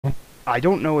I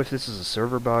don't know if this is a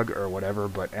server bug or whatever,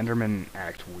 but Endermen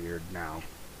act weird now.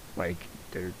 Like,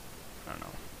 they're... I don't know.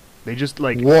 They just,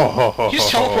 like... Whoa! You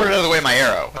just teleported out of the way of my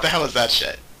arrow. What the hell is that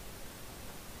shit?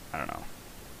 I don't know.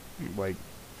 Like...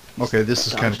 Okay, this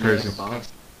is kind of Dodging like crazy. a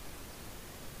boss.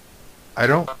 I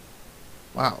don't...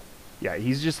 Wow. Yeah,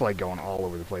 he's just, like, going all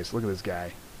over the place. Look at this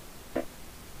guy.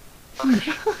 Look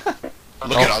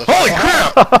at all the Holy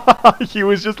crap! He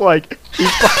was just like... He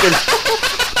fucking...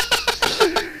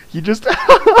 He just...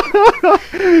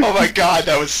 Oh my god,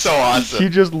 that was so awesome. He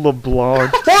just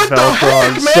LeBlanc What the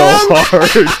Velcron heck, so man?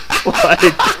 hard.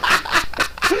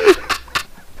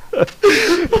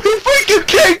 The freaking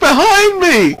cake behind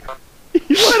me!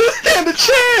 Let us stand a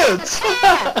chance!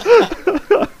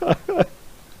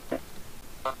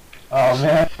 Oh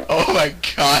man. Oh my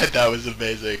god, that was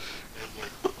amazing.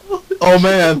 Oh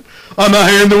man, I'm out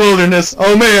here in the wilderness.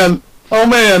 Oh man, oh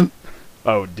man.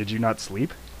 Oh, did you not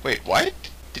sleep? Wait, what?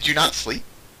 Did you not sleep?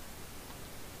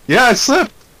 Yeah, I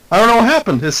slipped. I don't know what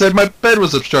happened. It said my bed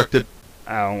was obstructed.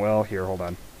 Oh, well, here, hold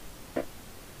on.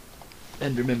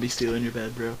 Enderman be stealing your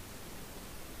bed, bro.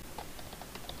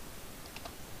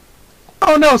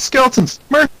 Oh no, skeletons!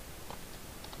 Mer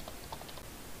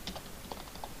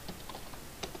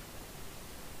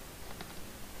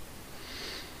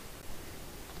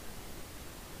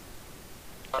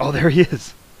Oh, there he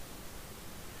is.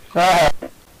 Ah,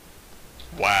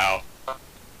 Wow.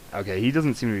 Okay, he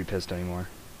doesn't seem to be pissed anymore.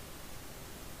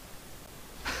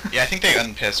 Yeah, I think they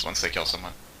unpiss once they kill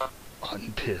someone.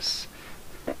 Unpiss.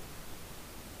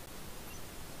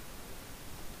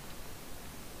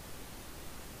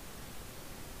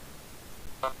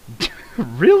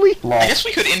 Really? I lol. guess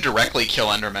we could indirectly kill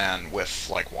Enderman with,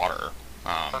 like, water.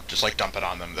 Just, like, dump it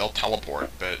on them. They'll teleport,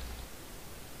 but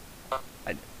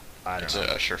I it's don't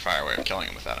know. a surefire way of killing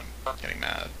him without him getting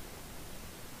mad.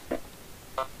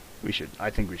 I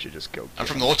think we should just go. And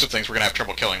from the looks of things, we're gonna have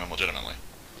trouble killing them legitimately.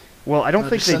 Well, I don't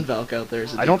think just they. send Valk out there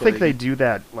as a I don't think decoy. they do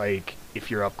that. Like, if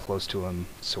you're up close to him,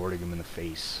 swording him in the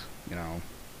face. You know.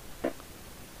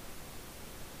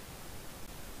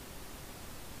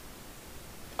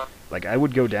 Like, I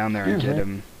would go down there and Excuse get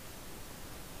me. him.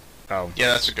 Oh, Yeah,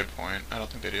 that's a good point. I don't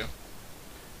think they do.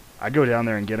 I'd go down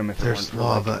there and get him if it weren't There's for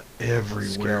lava like,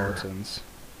 everywhere. skeletons.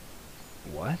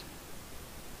 What?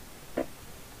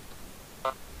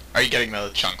 Are you getting the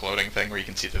chunk loading thing where you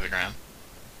can see through the ground?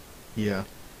 Yeah.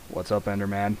 What's up,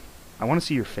 Enderman? I want to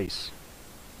see your face.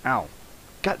 Ow.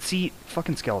 God, see,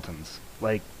 fucking skeletons.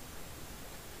 Like,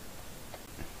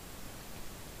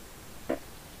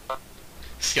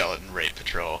 Skeleton raid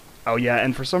patrol. oh yeah,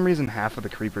 and for some reason half of the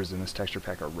creepers in this texture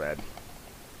pack are red.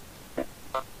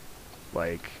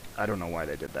 Like, I don't know why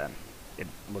they did that. It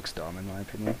looks dumb in my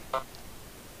opinion.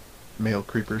 Male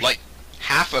creepers. Like,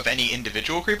 half of any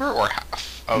individual creeper, or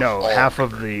half of No, all half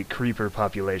creeper? of the creeper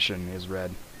population is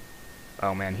red.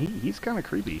 Oh man, he's kind of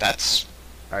creepy. That's...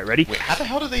 Alright, ready? Wait, how the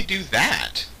hell do they do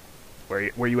that? Where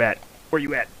you at? Where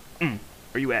you at?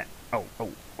 Where you at? Oh,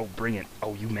 bring it.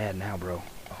 Oh, you mad now, bro.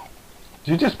 Oh,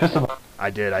 Did you just piss him off? I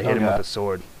did. I hit him God. with a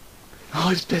sword. Oh,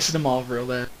 he's pissing him off real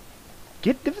bad.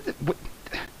 Get the... What?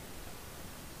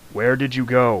 Where did you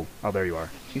go? Oh, there you are.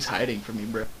 He's hiding from me,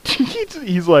 bro.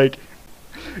 he's like...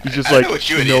 He's just I like, don't know what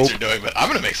you nope. idiots are doing, but I'm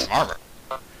gonna make some armor.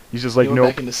 He's just like, Going nope,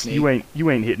 back into sneak. you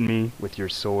ain't hitting me with your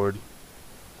sword.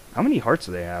 How many hearts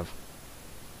do they have?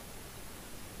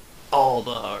 All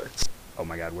the hearts. Oh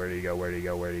my god, where did he go? Where did he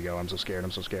go? Where did he go? I'm so scared,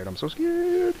 I'm so scared, I'm so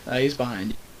scared. He's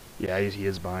behind you. Yeah, he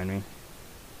is behind me.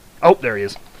 Oh, there he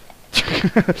is.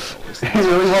 He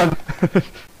really won.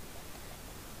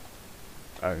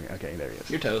 Oh, okay, there he is.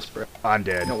 You're toast, bro. I'm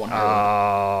dead. No wonder.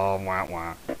 Oh, wah,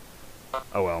 wah.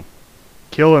 Oh well.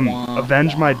 Kill him. Wah,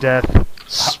 Avenge my wah. death.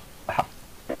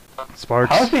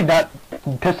 Sparks. How is he not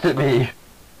pissed at me?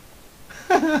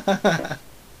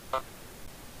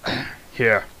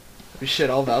 Here. Shit,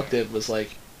 all Valk did was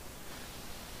like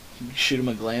you shoot him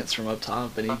a glance from up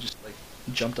top, and he just like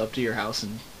jumped up to your house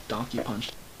and donkey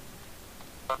punched.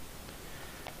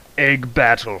 Egg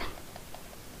battle.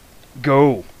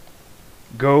 Go.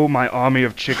 Go, my army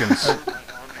of chickens.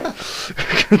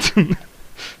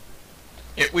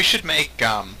 We should make,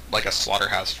 like a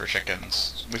slaughterhouse for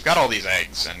chickens. We've got all these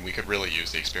eggs, and we could really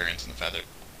use the experience in the feather.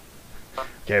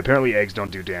 Okay, apparently eggs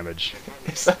don't do damage.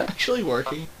 Is that actually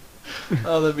working?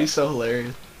 Oh, that'd be so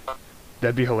hilarious.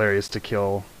 That'd be hilarious to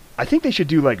kill. I think they should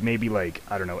do like maybe like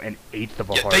I don't know an eighth of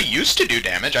a Yeah, heart. they used to do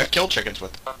damage. I've killed chickens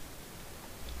with...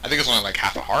 I think it's only like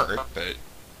half a heart, but...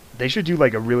 They should do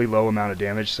like a really low amount of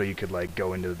damage so you could like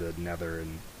go into the nether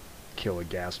and kill a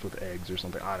ghast with eggs or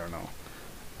something. I don't know.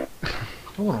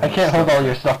 I can't hold all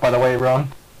your stuff, by the way, Ron.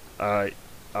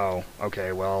 Oh,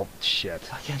 okay, well, shit.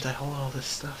 Why can't I hold all this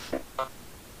stuff?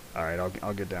 Alright,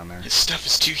 I'll get down there. This stuff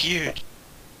is too huge.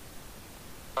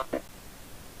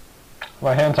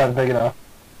 My hands aren't big enough.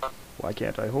 Why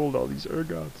can't I hold all these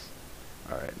ergots?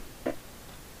 Alright.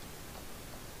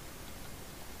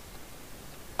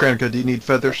 Granica, do you need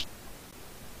feathers?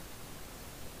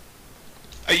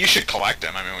 You should collect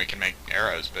them. I mean, we can make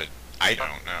arrows, but I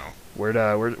don't know.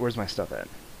 Where's my stuff at?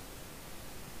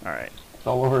 Alright. It's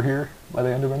all over here by the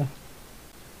Enderman.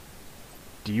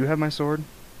 Do you have my sword?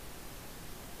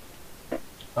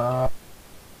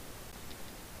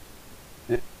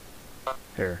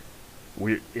 Here.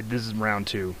 This is round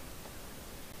 2.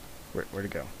 Where'd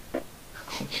it go?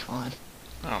 Oh god.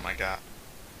 Oh my god.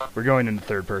 We're going into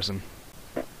third person.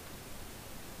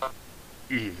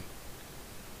 I'm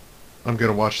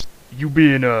gonna watch. You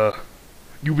been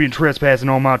trespassing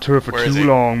on my turf for Where is too he?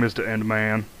 long, Mr.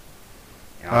 Enderman.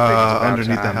 And I think it's about Underneath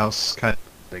the time- house, kind.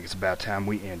 I think it's about time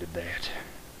we ended that.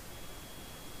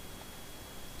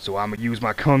 So I'm gonna use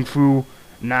my kung fu,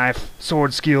 knife,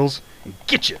 sword skills, and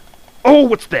get you. Oh,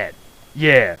 what's that?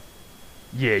 Yeah.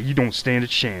 Yeah, you don't stand a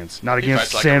chance. Not He against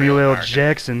fights like a Samuel real L. American.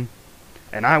 Jackson.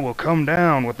 And I will come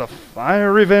down with a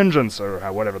fiery vengeance, or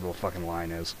whatever the fucking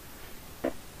line is.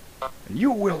 And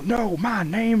you will know my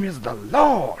name is the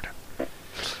Lord.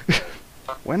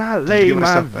 When I lay give me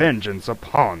my stuff back? vengeance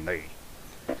upon thee.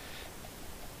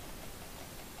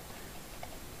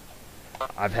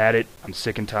 I've had it. I'm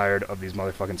sick and tired of these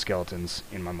motherfucking skeletons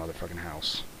in my motherfucking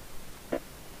house.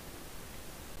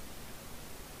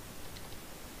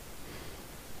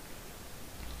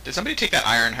 Did somebody take that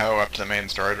iron hoe up to the main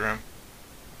storage room?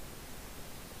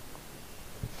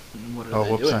 And what are Oh,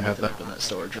 they whoops, doing I with have it that. up in that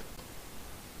storage room?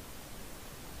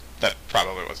 That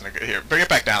probably wasn't a good... Here, bring it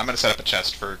back down. I'm gonna set up a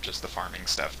chest for just the farming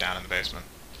stuff down in the basement.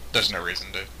 There's no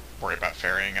reason to worry about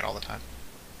ferrying it all the time.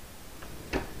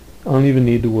 I don't even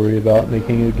need to worry about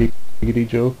making a giggity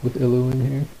joke with Illu in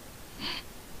here.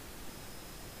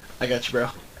 I got you, bro.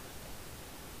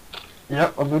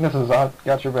 Yep, Alunas is on.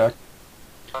 Got your back.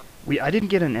 I didn't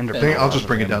get an ender Dang, pearl I'll off just of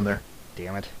bring it him. down there.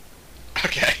 Damn it.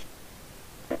 Okay.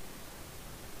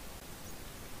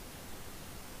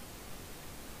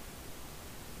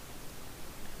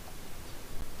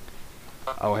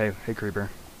 Oh, hey, creeper.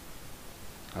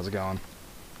 How's it going?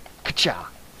 Ka-cha!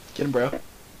 Get him, bro.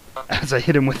 As I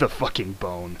hit him with a fucking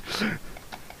bone.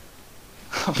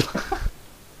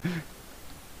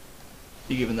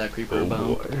 You giving that creeper a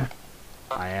bone?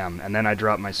 I am. And then I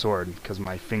drop my sword, because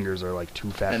my fingers are like too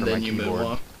fat And for my then you keyboard.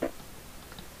 moonwalk.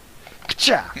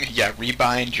 Ka-cha! Yeah,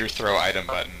 rebind your throw item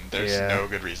button. There's Yeah. no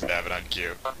good reason to have it on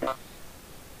Q.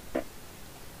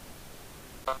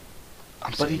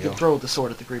 I'm But he Samuel. can throw the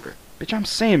sword at the creeper. Bitch, I'm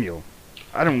Samuel.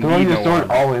 I don't Throwing need your no sword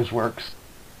one. always works.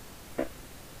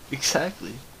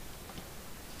 Exactly.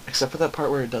 Except for that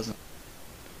part where it doesn't.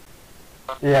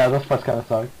 Yeah, those parts kind of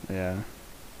suck. Yeah.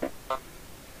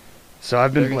 So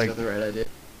I've been Dragon's like got the right idea.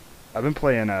 I've been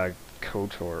playing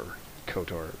KOTOR,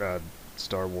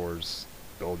 Star Wars: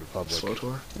 The Old Republic.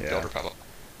 SWTOR? The Yeah, Old Republic.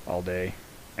 all day,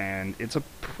 and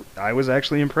I was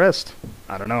actually impressed.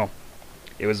 I don't know,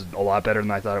 it was a lot better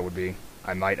than I thought it would be.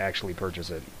 I might actually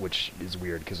purchase it, which is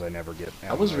weird because I never get.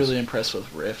 I was MMOs. really impressed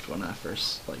with Rift when I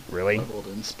first Really? leveled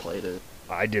and played it.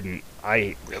 I didn't.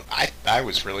 Real, I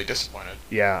was really disappointed.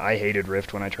 Yeah, I hated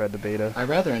Rift when I tried the beta. I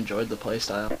rather enjoyed the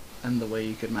playstyle and the way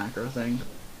you could macro things.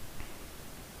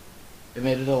 It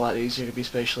made it a lot easier to be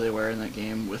spatially aware in that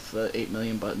game with the 8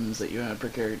 million buttons that you had per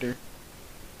character.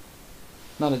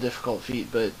 Not a difficult feat,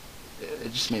 but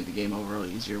it just made the game overall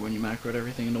easier when you macroed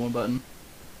everything into one button.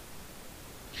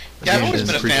 Yeah, I've game always is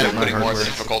been a fan appreciate of my putting more hardware.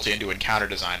 difficulty into encounter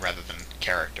design rather than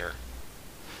character.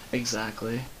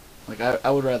 Exactly. Like, I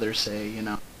would rather say, you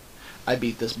know, I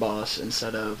beat this boss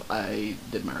instead of I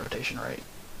did my rotation right.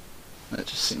 That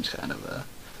just seems kind of a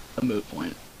moot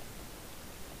point.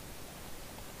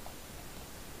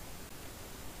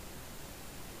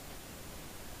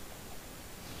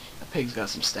 That pig's got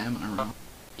some stamina, bro.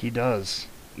 He does.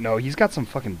 No, he's got some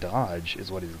fucking dodge,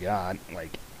 is what he's got.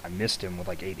 Like, I missed him with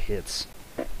like 8 hits.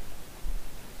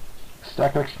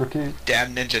 Stack expertise.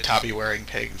 Damn ninja Tabi wearing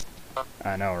pigs.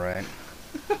 I know, right?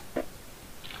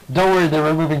 Don't worry, they're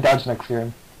removing dodge next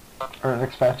year. Or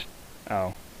next patch.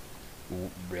 Oh.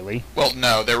 Really? Well,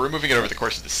 no, they're removing it over the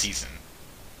course of the season.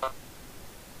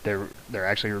 They're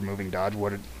actually removing dodge?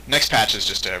 What did... Next patch is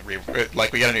just a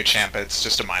like we got a new champ. It's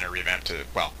just a minor revamp to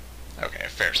a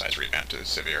fair size revamp to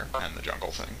Sivir and the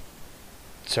jungle thing.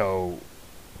 So...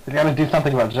 They gotta do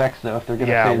something about Jax though if they're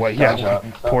gonna Yeah, phase well, dodge yeah, out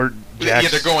and stuff. poor Jax... Yeah,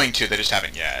 they're going to. They just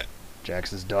haven't yet.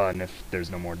 Jax is done if there's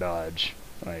no more dodge.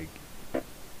 Like...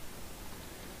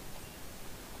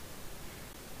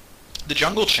 The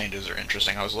jungle changes are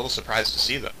interesting. I was a little surprised to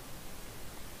see them.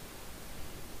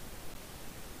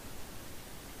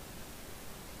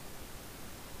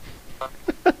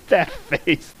 That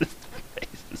face. This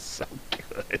face is so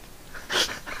good.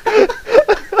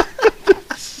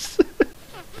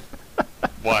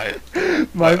 What?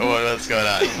 My, What's going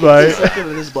on? my, Second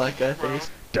with his black guy face.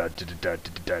 Now that's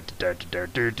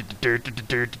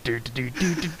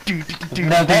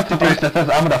the face that says,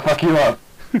 I'm gonna fuck you up.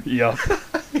 Yup.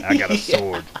 I got a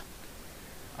sword.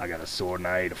 I got a sword and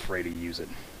I ain't afraid to use it.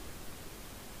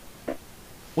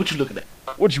 What you looking at?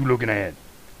 What you looking at?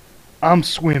 I'm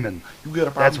swimming. You got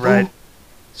a problem? That's right. fool?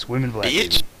 Swimming black.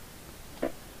 Bitch.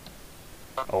 Baby.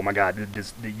 Oh my god,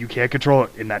 you can't control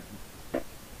it in that.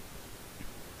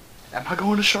 Am I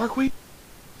going to Shark Week?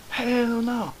 Hell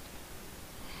no.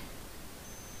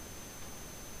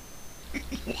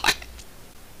 What?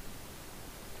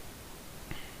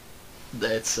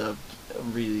 That's a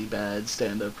really bad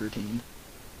stand-up routine.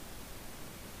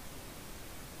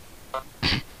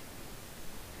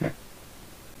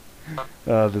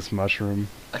 This mushroom.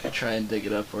 I could try and dig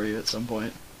it up for you at some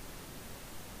point.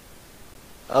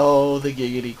 Oh, the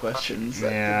giggity questions.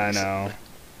 that Yeah, I things.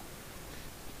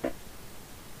 know.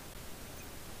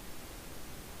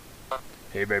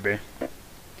 Hey, baby.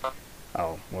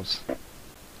 Oh, whoops.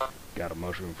 Got a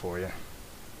mushroom for you.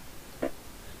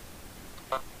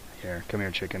 Here, come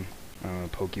here, chicken. I'm gonna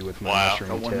poke you with my Wow. A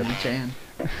mushroom one in tip. each hand.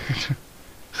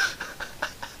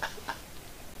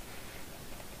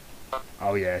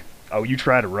 Oh, yeah. Oh, you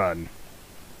try to run.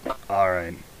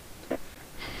 Alright.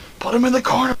 Put him in the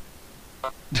corner.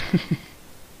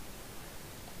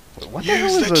 What the hell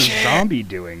Use is the a chair. zombie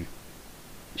doing?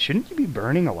 Shouldn't you be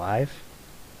burning alive?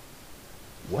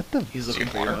 What the... He's looking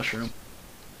for your Water. mushroom.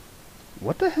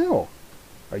 What the hell?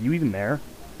 Are you even there?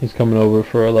 He's coming over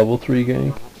for a level 3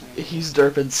 gang. He's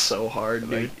derping so hard,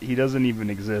 dude. Like, he doesn't even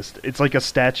exist. It's like a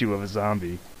statue of a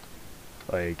zombie.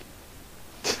 Like,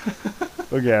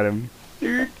 look at him.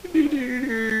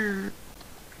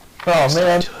 Oh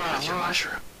man, With your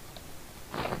mushroom.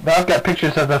 now I've got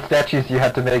pictures of the statues you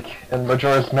had to make in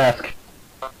Majora's Mask.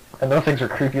 And those things are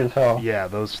creepy as hell. Yeah,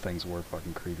 those things were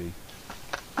fucking creepy.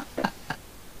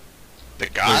 The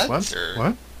gods? Wait, Or...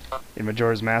 what? In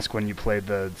Majora's Mask, when you played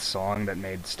the song that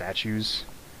made statues,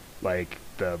 like,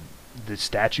 the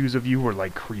statues of you were,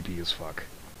 like, creepy as fuck.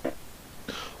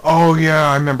 Oh yeah,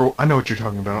 I remember. I know what you're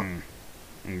talking about.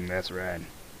 That's right.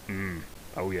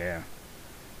 Oh, yeah.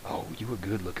 Oh, you a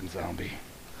good-looking zombie.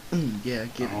 Yeah,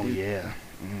 get it, Oh, dude. yeah.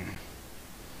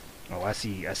 Oh, I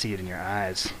see it in your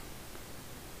eyes.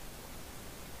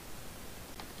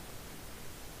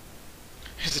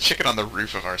 There's a chicken on the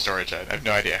roof of our storage shed. I have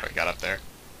no idea how he got up there.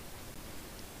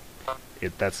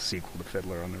 That's a sequel to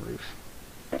Fiddler on the Roof.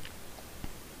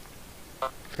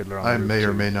 Fiddler on I the Roof may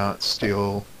or 2. may not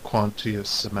steal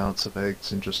quantious amounts of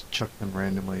eggs and just chuck them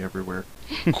randomly everywhere.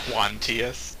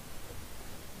 Quantius.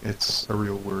 It's a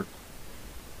real word.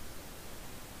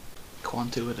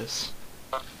 Quantuitous.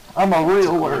 I'm a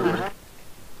real word.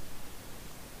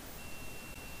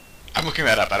 I'm looking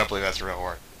that up. I don't believe that's a real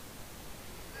word.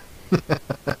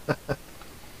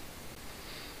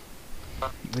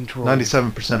 Control.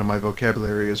 97% of my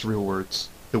vocabulary is real words.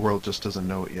 The world just doesn't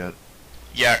know it yet.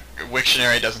 Yeah,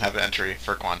 Wiktionary doesn't have an entry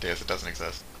for Quantius. It doesn't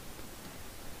exist.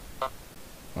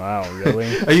 Wow,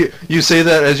 really? You say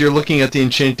that as you're looking at the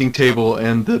enchanting table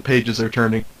and the pages are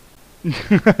turning.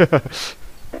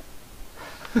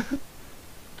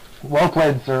 Well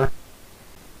played, sir.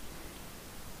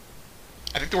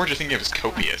 I think the word you're thinking of is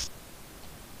copious.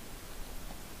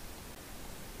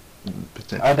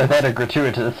 Either that or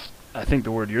gratuitous. I think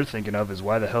the word you're thinking of is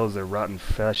why the hell is there rotten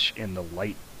flesh in the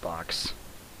light box?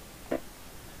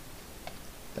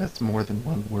 That's more than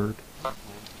one word.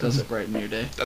 Does it brighten your day?